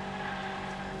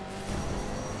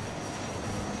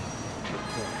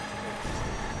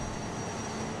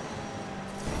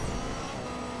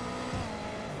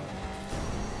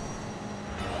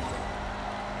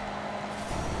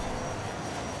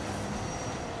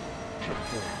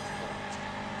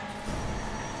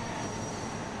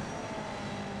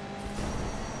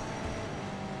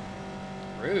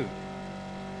 Rude.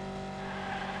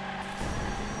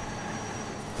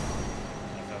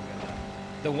 That felt good though.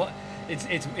 The one,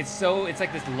 it's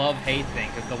like this love-hate thing,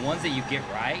 because the ones that you get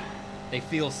right, they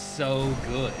feel so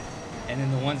good, and then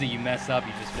the ones that you mess up,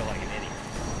 you just feel like an idiot.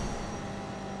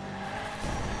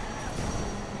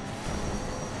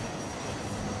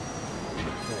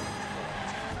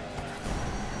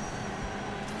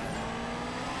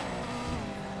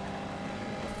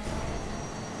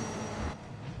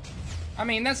 I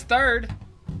mean, that's third.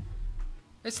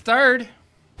 It's third.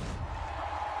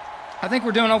 I think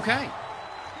we're doing okay.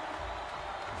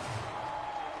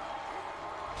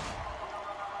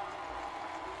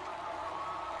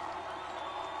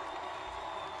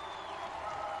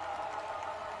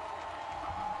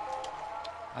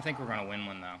 I think we're going to win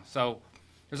one, though. So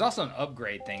there's also an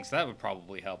upgrade thing, so that would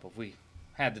probably help if we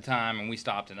had the time and we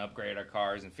stopped and upgraded our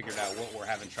cars and figured out what we're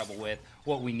having trouble with,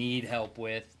 what we need help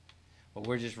with. But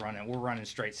we're running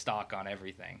straight stock on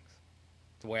everything.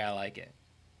 It's the way I like it.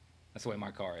 That's the way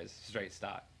my car is, straight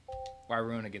stock. Why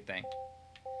ruin a good thing?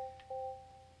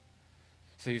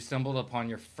 So you stumbled upon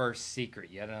your first secret,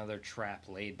 yet another trap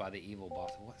laid by the evil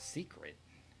boss. What secret?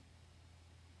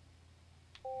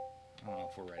 I don't know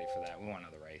if we're ready for that. We want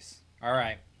another race. All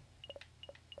right.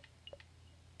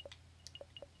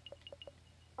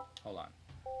 Hold on.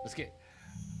 Let's get.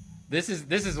 This is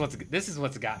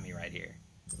what's got me right here.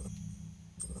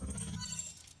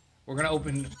 We're gonna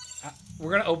open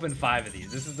 5 of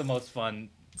these. This is the most fun.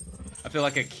 I feel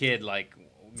like a kid, like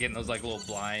getting those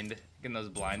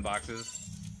blind boxes.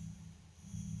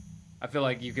 I feel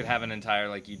like you could have an entire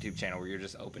like YouTube channel where you're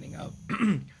just opening up.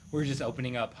 We're just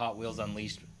opening up Hot Wheels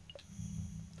Unleashed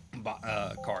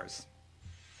cars.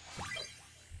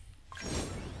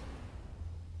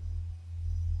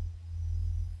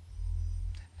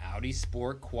 Audi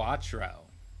Sport Quattro.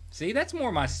 See, that's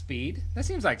more my speed. That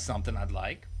seems like something I'd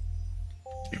like.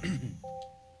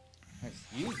 Let's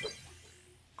use it.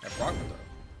 That rock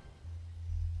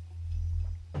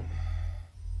throw.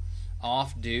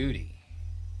 Off duty.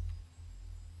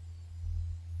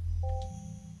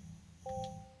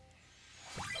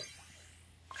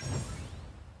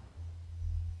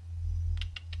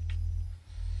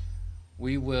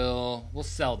 We'll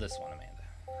sell this one, Amanda.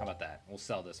 How about that? We'll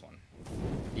sell this one.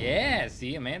 Yeah,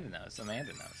 see, Amanda knows.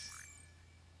 Amanda knows.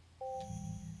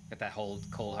 Got that whole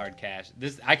cold hard cash.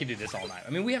 I could do this all night. I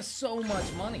mean, we have so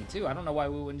much money too. I don't know why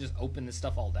we wouldn't just open this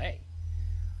stuff all day.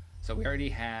 So we already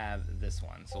have this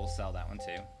one, so we'll sell that one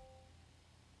too.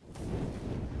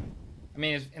 I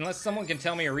mean, unless someone can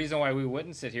tell me a reason why we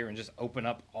wouldn't sit here and just open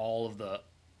up all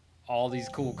these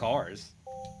cool cars.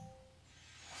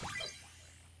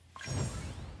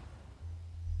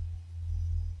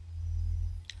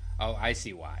 Oh, I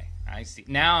see why. I see.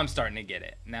 Now I'm starting to get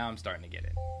it. Now I'm starting to get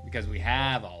it. Because we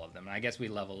have all of them. And I guess we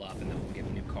level up and then we'll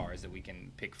get new cars that we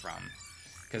can pick from.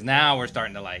 Because now we're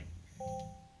starting to, like...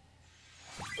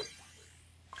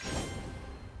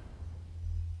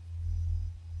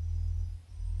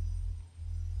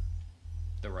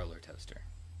 The roller toaster.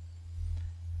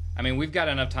 I mean, we've got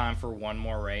enough time for one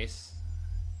more race.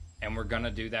 And we're going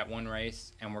to do that one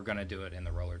race. And we're going to do it in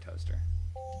the roller toaster.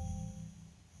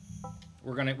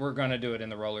 We're gonna do it in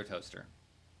the roller toaster.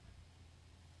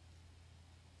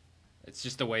 It's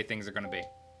just the way things are gonna be.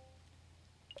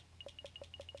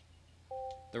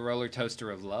 The roller toaster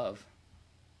of love.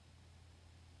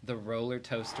 The roller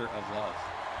toaster of love.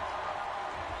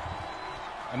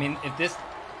 I mean, if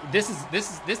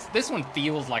this one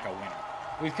feels like a winner.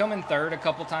 We've come in third a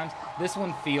couple times. This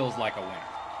one feels like a winner.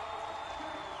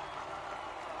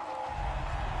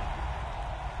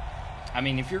 I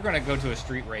mean, if you're going to go to a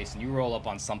street race and you roll up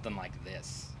on something like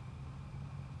this.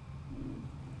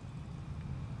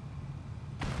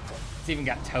 It's even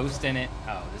got toast in it.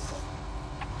 Oh, this is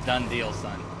done deal,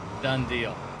 son. Done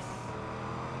deal.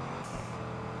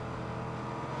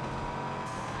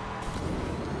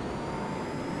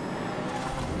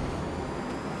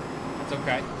 It's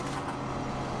okay.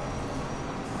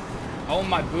 Oh,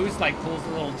 my boost like pulls the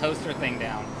little toaster thing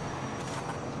down.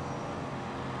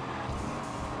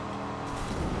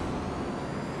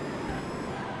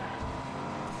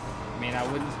 I mean, I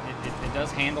wouldn't, it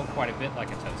does handle quite a bit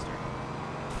like a toaster.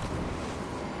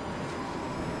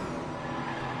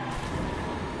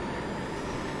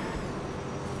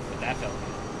 But that felt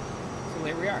good. So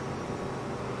here we are.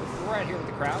 We're right here with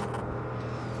the crowd.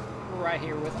 We're right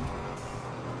here with them.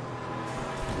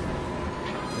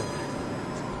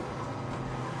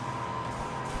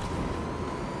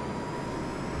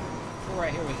 We're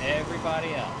right here with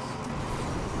everybody else.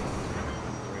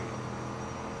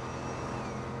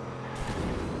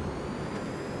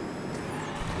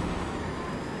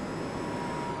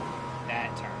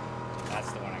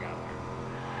 That's the one I gotta learn.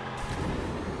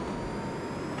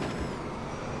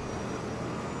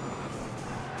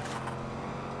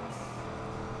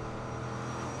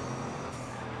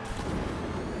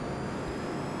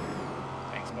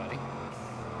 Thanks, buddy.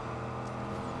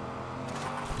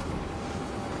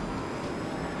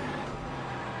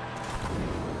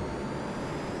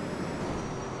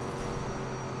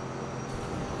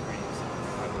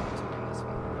 I want to win this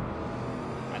one.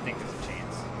 I think there's a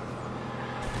chance.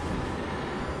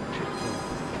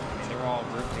 They're all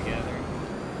grouped together.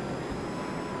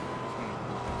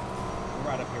 We're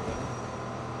right up here with them.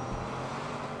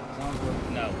 As long as we're...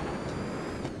 No.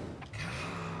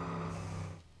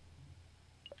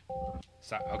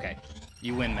 Sorry, okay.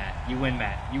 You win, Matt. You win,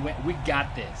 Matt. You win. We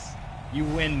got this. You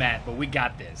win, Matt, but we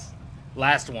got this.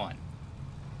 Last one.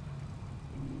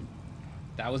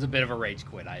 That was a bit of a rage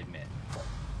quit, I admit.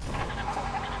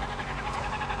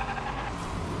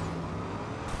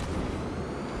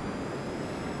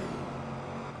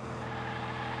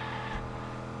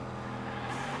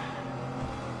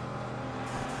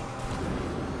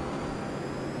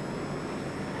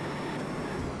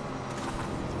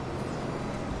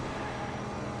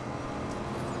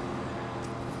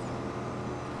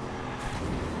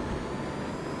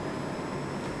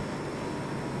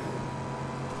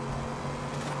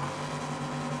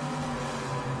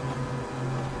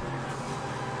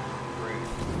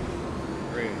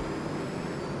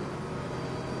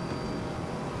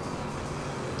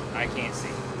 I can't see.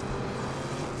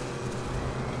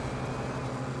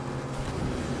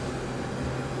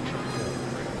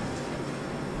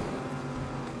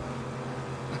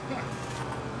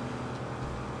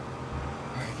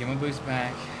 Alright, give my boost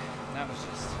back. That was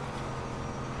just...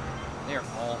 They're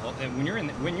all... When you're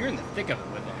in the thick of it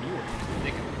with them, you are in the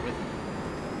thick of it with them.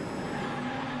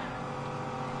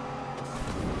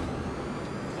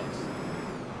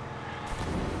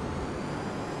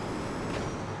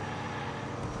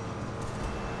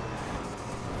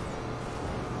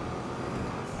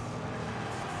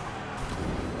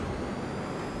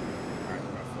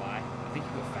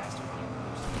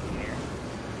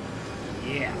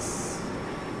 Yes.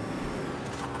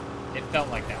 It felt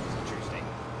like that was a true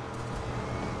statement.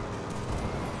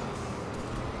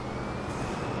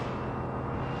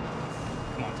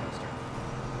 Come on, Toaster.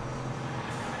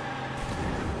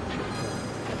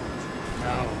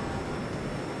 No.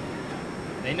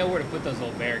 They know where to put those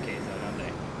little barricades, though, don't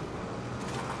they?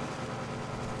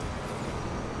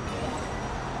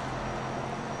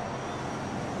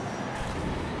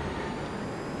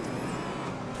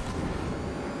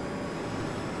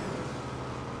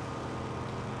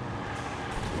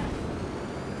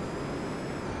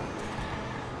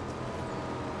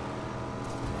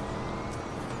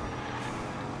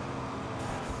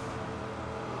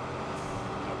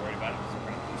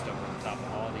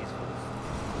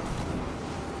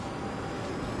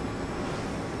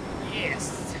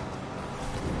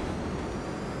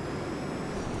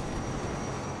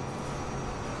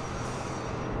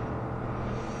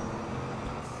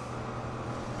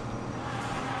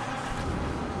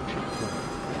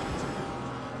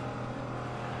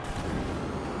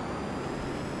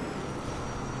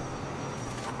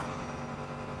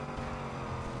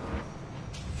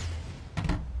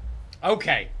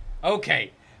 Okay.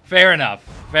 Fair enough.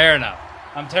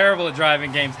 I'm terrible at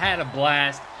driving games. Had a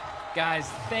blast. Guys,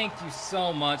 thank you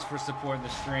so much for supporting the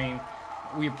stream.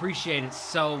 We appreciate it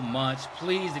so much.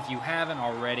 Please, if you haven't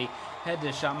already, head to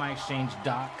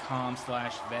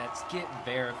shopmyexchange.com/vets. Get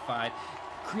verified.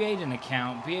 Create an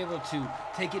account. Be able to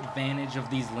take advantage of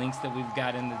these links that we've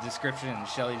got in the description. And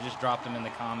Shelly just dropped them in the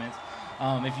comments.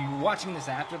 If you're watching this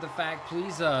after the fact,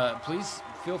 please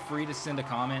feel free to send a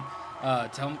comment.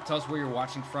 Tell us where you're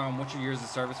watching from, what your years of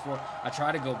service for. I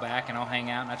try to go back and I'll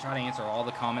hang out and I try to answer all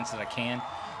the comments that I can.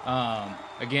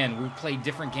 Again, we play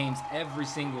different games every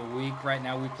single week. Right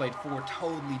now we played 4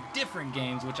 totally different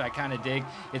games, which I kind of dig.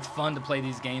 It's fun to play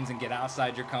these games and get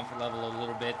outside your comfort level a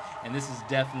little bit, and this is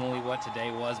definitely what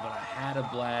today was, but I had a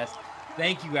blast.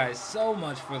 Thank you guys so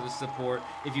much for the support.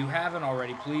 If you haven't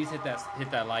already, please hit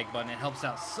that like button. It helps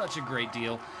out such a great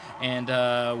deal. And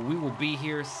we will be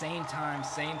here same time,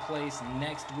 same place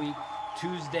next week,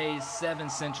 Tuesdays, 7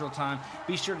 Central Time.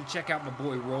 Be sure to check out my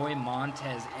boy Roy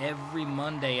Montez every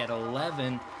Monday at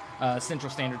 11 Central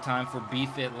Standard Time for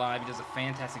BFit Live. He does a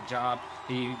fantastic job.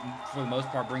 He, for the most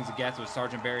part, brings a guest with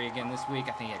Sergeant Barry again this week.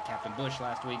 I think he had Captain Bush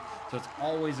last week. So it's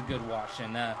always a good watch.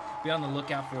 And be on the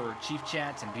lookout for Chief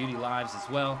Chats and Beauty Lives as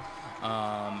well.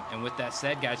 And with that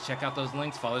said, guys, check out those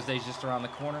links. Father's Day is just around the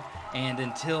corner. And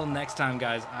until next time,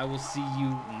 guys, I will see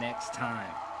you next time.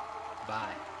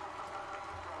 Bye.